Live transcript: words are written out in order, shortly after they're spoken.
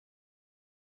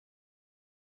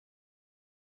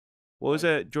what was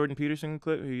that Jordan Peterson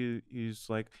clip? He's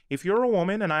like, if you're a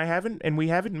woman and we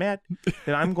haven't met,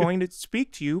 then I'm going to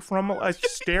speak to you from a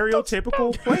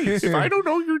stereotypical place. If I don't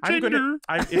know your gender,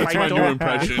 if I don't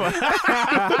impression.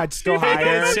 I'd just go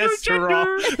higher. It's just raw.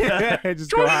 Just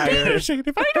go higher. If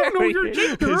I don't know your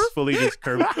gender, It's fully just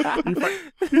curved.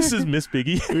 This is Miss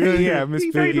Piggy. Yeah, Miss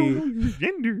if I don't Piggy. know your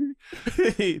gender.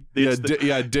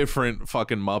 Yeah, Different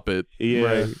fucking Muppet. yeah.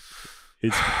 Right.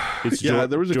 It's Yeah,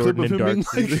 there was a clip Jordan of him and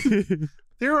being like,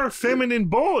 there are feminine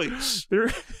boys.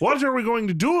 What are we going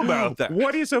to do about that?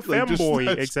 What is a Like, just femboy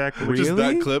that- exactly? Just that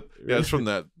Really? clip. Yeah, it's from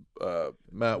that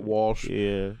Matt Walsh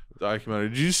Yeah. documentary.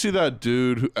 Did you see that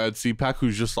dude at CPAC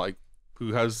who's just like,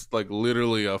 who has like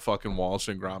literally a fucking Wallace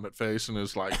and Gromit face and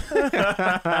is like,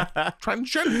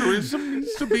 transgenderism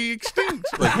needs to be extinct.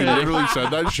 Like he literally said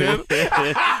that shit.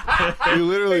 He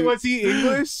literally. Wait, was he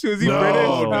English? Was he no,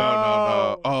 British?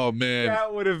 no. Oh man.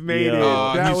 That would have made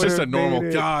Yeah. it. That He's just a would've normal made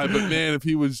it. guy, but man, if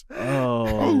he was,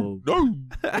 Oh. no,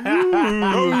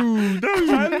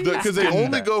 because they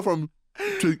only go from.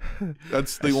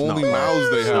 That's the only mouths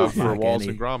they have for like Wallace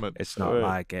any- and Gromit. It's not Right.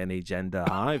 like any gender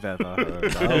I've ever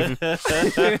heard of.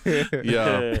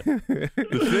 Yeah. The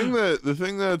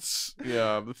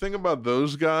thing about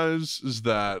those guys is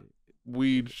that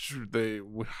they're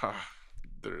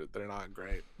not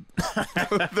great.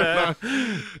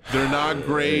 they're not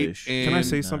great. Can I and-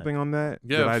 say something on that?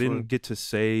 Yeah, that I absolutely. didn't get to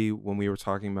say when we were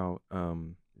talking about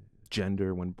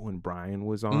gender when Brian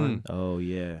was on. Oh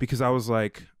yeah. Because I was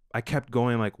like, I kept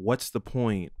going like, what's the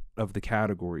point of the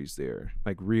categories there?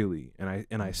 Like really? And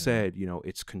I said, you know,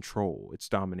 it's control, it's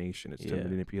domination, it's to Yeah.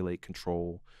 manipulate,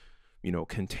 control, you know,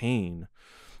 contain.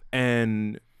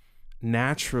 And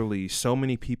naturally, so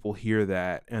many people hear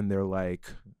that and they're like,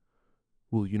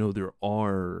 well, you know, there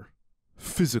are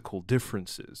physical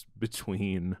differences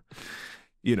between,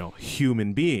 you know,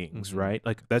 human beings, right?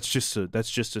 Like that's just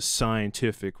a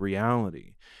scientific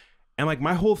reality. And like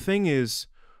my whole thing is,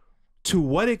 to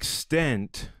what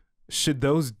extent should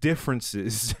those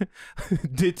differences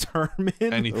determine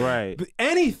Anything. Right.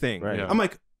 anything? Right. Yeah. I'm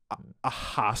like, a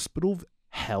hospital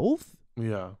health,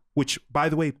 Yeah. which by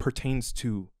the way pertains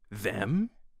to them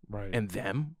Right. and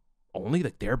them only,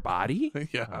 like their body.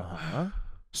 yeah. Uh-huh.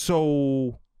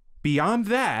 So beyond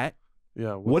that,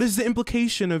 Yeah. what is the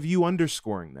implication of you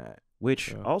underscoring that?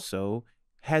 Which Yeah. also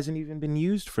hasn't even been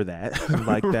used for that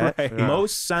like that. Right. Yeah.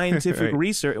 Most scientific Right.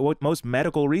 research, most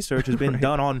medical research has been Right.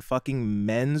 done on fucking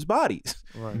men's bodies,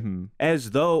 Right. Mhm.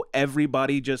 as though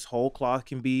everybody just whole cloth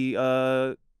can be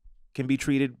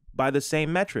treated by the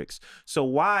same metrics. So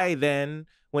why then,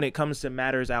 when it comes to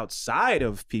matters outside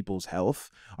of people's health,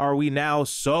 are we now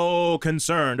so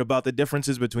concerned about the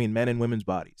differences between men and women's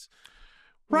bodies?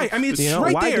 Right. I mean, it's You know,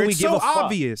 right why there. do we It's give so a fuck?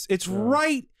 obvious. It's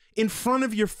right in front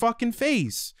of your fucking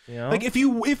face. You know? Like if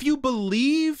you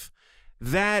believe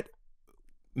that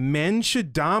men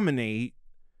should dominate,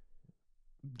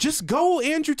 just go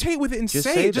Andrew Tate with it and Just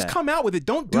say say it. Just that. come out with it.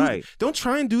 Don't Right.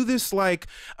 try and do this like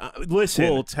listen.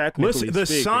 Well, technically listen, the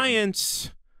speaking.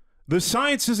 science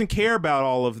doesn't care about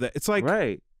all of that. It's like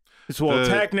Right. Well, The-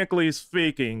 technically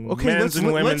speaking, okay, men's let's and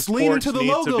women's lean sports into the need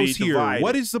to logos be here. divided.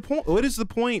 What is the point? What is the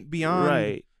point beyond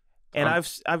Right. And I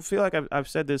feel like I've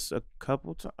said this a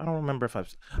couple times. I don't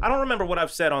remember what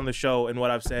I've said on the show and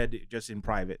what I've said just in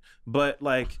private. But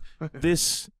like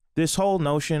this whole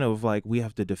notion of like we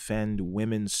have to defend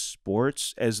women's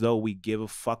sports as though we give a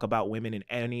fuck about women in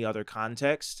any other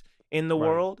context in the Right.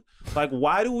 world. Like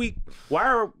why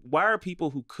are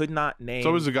people who could not name It's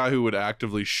always a guy who would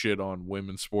actively shit on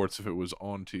women's sports if it was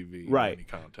on TV Right. in any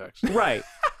context. right.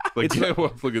 Like, It's yeah,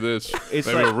 well, look at this. It's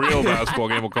Maybe like- a real basketball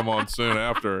game will come on soon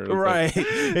after. It's like, Right.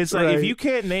 It's like if Right. you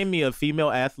can't name me a female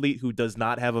athlete who does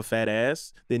not have a fat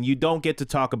ass, then you don't get to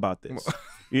talk about this.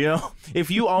 You know?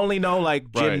 If you only know like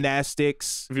Right.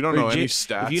 gymnastics, If you don't or know any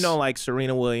stats. if you know like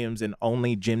Serena Williams and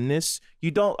only gymnasts,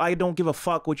 I don't give a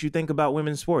fuck what you think about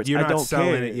women's sports. You're I not don't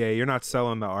selling care. it. Yeah, you're not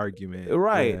selling the argument.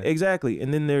 Right, Yeah. exactly.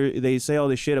 And then they say all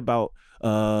this shit about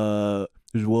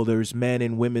there's men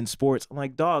and women's sports. I'm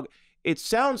like, dog, it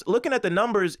sounds, looking at the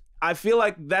numbers, I feel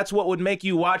like that's what would make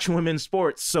you watch women's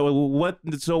sports. So what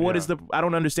is Yeah. I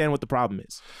don't understand what the problem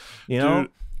is. You know?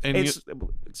 Dude, and It's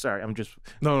sorry, I'm just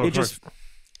no,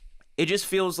 it just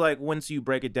feels like once you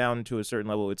break it down to a certain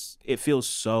level, it feels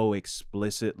so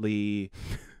explicitly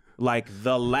like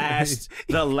the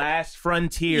last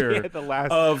frontier Yeah, the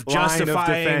last of line of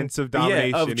justifying defense of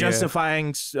domination, of yeah.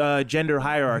 justifying gender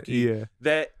hierarchy. Yeah.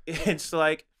 That it's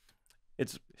like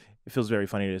it feels very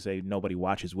funny to say nobody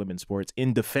watches women's sports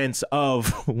in defense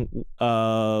of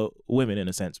women in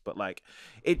a sense, but like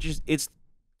it's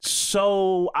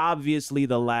so obviously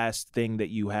the last thing that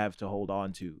you have to hold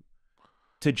on to.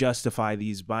 to justify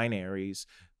these binaries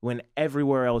when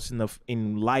everywhere else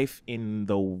in life in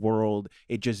the world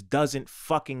it just doesn't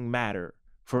fucking matter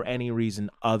for any reason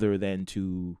other than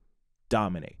to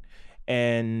dominate.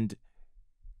 And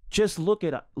just look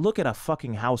at a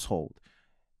fucking household.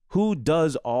 Who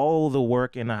does all the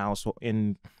work in a household?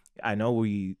 I know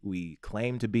we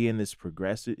claim to be in this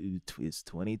progressive, it's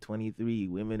 2023.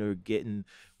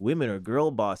 Women are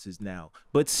girl bosses now,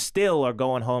 but still are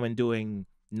going home and doing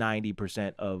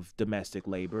 90% of domestic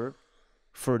labor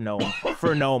for no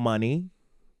money.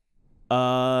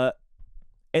 And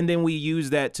then we use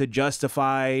that to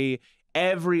justify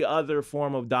every other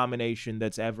form of domination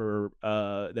that's ever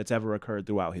occurred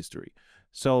throughout history.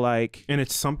 So like, and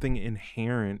it's something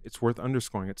inherent. It's worth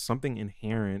underscoring. It's something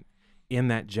inherent in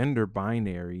that gender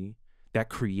binary that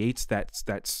creates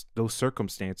those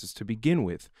circumstances to begin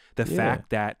with. The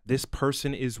fact that this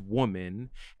person is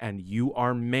woman and you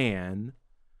are man.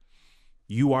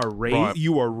 You are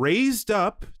raised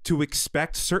up to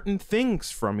expect certain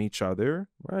things from each other.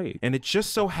 Right. And it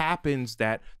just so happens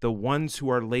that the ones who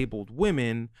are labeled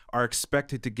women are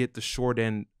expected to get the short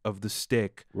end of the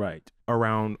stick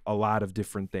around a lot of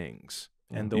different things.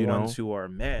 And the ones who are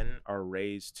men are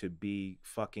raised to be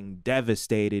fucking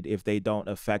devastated if they don't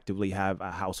effectively have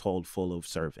a household full of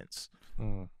servants.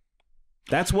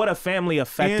 That's what a family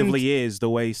effectively is, the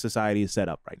way society is set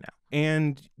up right now.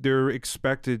 And they're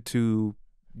expected to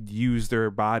use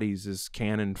their bodies as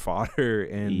cannon fodder.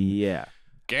 And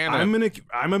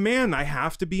I'm a man. I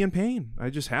have to be in pain. I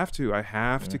just have to. I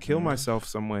have to kill myself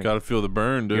some way. Gotta feel the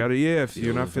burn, dude. If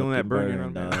you're not feeling that burn, you're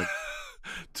not.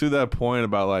 To that point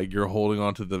about like you're holding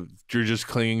on to you're just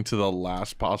clinging to the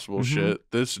last possible shit.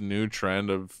 This new trend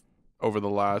of over the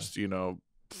last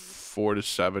 4 to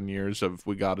 7 years of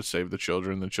we got to save the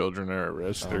children are at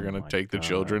risk. They're gonna take the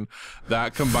children.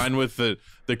 That combined with the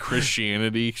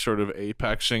Christianity sort of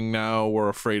apexing now, we're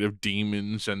afraid of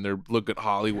demons and they're look at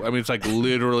Hollywood. I mean, it's like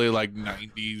literally like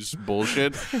 90s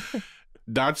bullshit.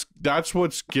 That's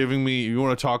what's giving me. You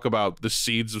want to talk about the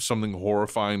seeds of something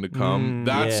horrifying to come?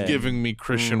 That's giving me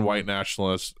Christian white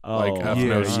nationalist, like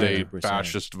ethno state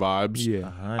fascist vibes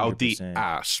out the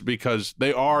ass, because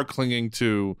they are clinging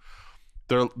to.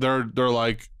 They're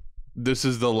like, this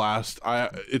is the last.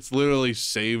 It's literally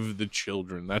save the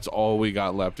children. That's all we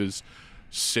got left is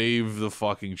save the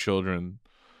fucking children.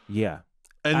 Yeah.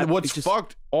 And what's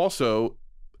fucked also,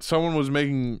 someone was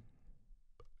making,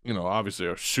 obviously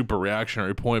a super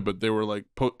reactionary point, but they were like,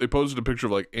 they posted a picture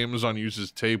of like Amazon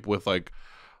uses tape with like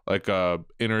a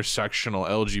intersectional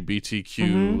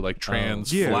LGBTQ like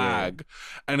trans flag,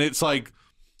 and it's like,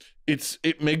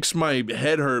 it makes my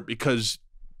head hurt because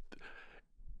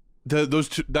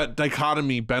that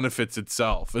dichotomy benefits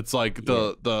itself. It's like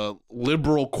the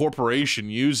liberal corporation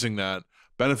using that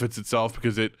benefits itself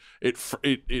because it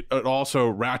also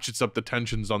ratchets up the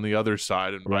tensions on the other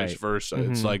side and vice versa.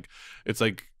 It's like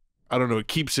I don't know, it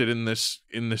keeps it in this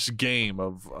game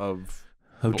of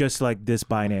just like this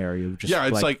binary of just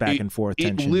it's like back and forth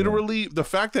tension. It literally, the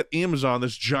fact that Amazon,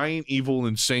 this giant evil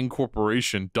insane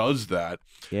corporation, does that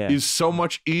is so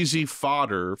much easy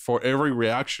fodder for every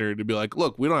reactionary to be like,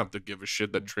 look, we don't have to give a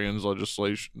shit that trans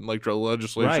legislation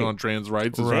on trans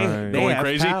rights is going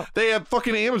crazy. They have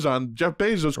fucking Amazon. Jeff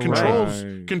Bezos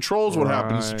controls what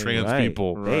happens to trans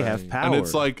people. They have power. And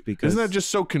it's like, isn't that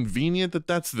just so convenient that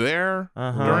that's there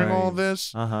during all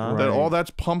this? That all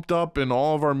that's pumped up in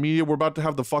all of our media. We're about to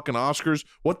have the fucking Oscars.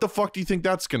 What the fuck do you think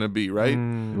that's gonna be, right?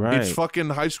 It's fucking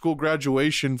high school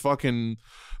graduation, fucking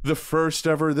the first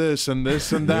ever this and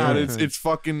this and that. It's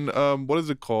fucking what is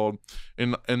it called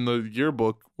in the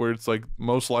yearbook where it's like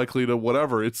most likely to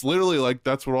whatever. It's literally like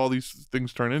that's what all these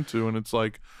things turn into, and it's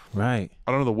like I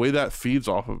don't know, the way that feeds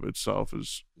off of itself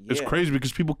is crazy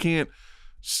because people can't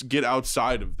get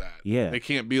outside of that. They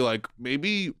can't be like,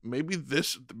 maybe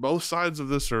this, both sides of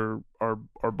this are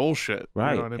bullshit,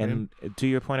 right? You know what I mean? And to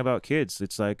your point about kids,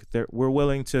 it's like we're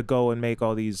willing to go and make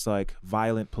all these like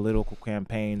violent political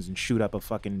campaigns and shoot up a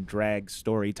fucking drag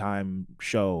story time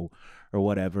show or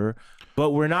whatever,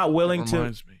 but we're not willing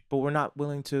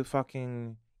to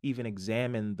fucking even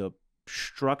examine the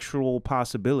structural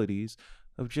possibilities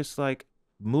of just like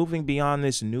moving beyond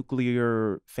this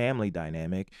nuclear family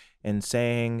dynamic and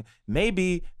saying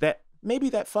maybe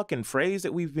that fucking phrase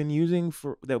that we've been using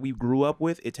that we grew up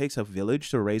with, it takes a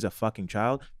village to raise a fucking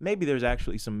child. Maybe there's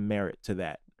actually some merit to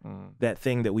that. That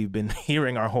thing that we've been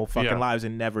hearing our whole fucking lives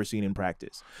and never seen in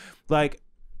practice. Like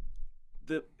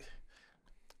this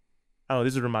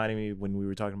is reminding me when we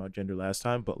were talking about gender last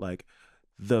time, but like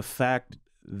the fact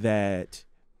that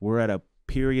we're at a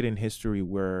period in history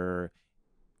where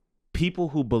people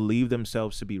who believe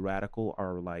themselves to be radical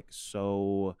are like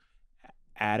so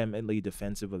adamantly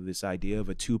defensive of this idea of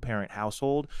a 2-parent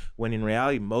household, when in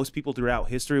reality most people throughout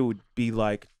history would be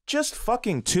like, just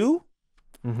fucking 2.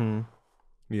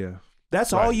 Yeah,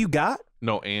 that's all you got.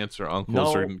 No aunts or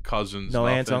uncles or cousins. No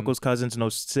nothing. aunts, uncles, cousins, no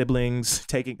siblings.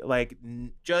 Taking like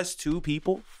just 2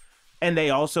 people, and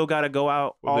they also got to go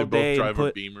out all day. They both drive and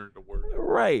a Beamer to work.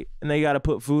 Right, and they got to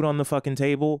put food on the fucking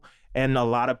table. And a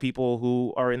lot of people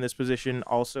who are in this position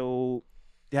also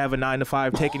have a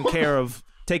 9-to-5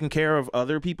 taking care of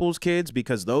other people's kids,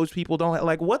 because those people don't have,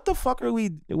 like, what the fuck are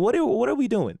we? What are we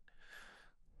doing?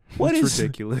 It's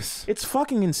ridiculous. It's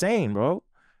fucking insane, bro.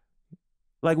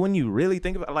 Like, when you really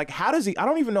think about, like, how does he? I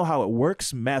don't even know how it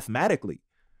works mathematically.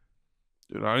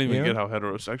 Dude, I don't even get how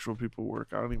heterosexual people work.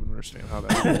 I don't even understand how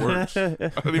that works. I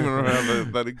don't even know how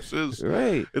that exists.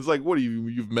 Right. It's like, what,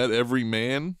 you've met every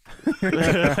man?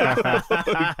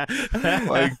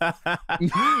 Like,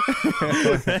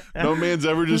 no man's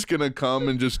ever just going to come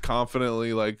and just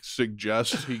confidently, like,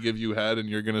 suggest he give you head and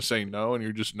you're going to say no, and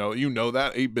you're just you know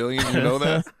that, 8 billion, you know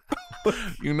that?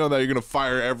 You know that you're going to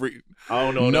fire every... I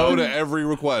don't know. No to every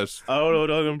request. I don't know,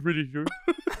 dog. I'm pretty sure.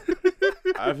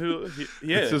 I feel,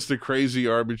 It's just a crazy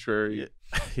arbitrary.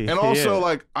 And also,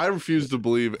 like, I refuse to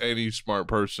believe any smart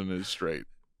person is straight.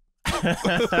 I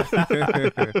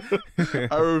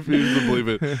refuse to believe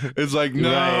it. It's like,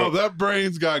 no, that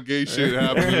brain's got gay shit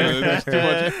happening. There's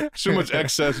too much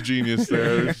excess genius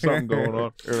there. There's something going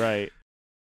on. Right.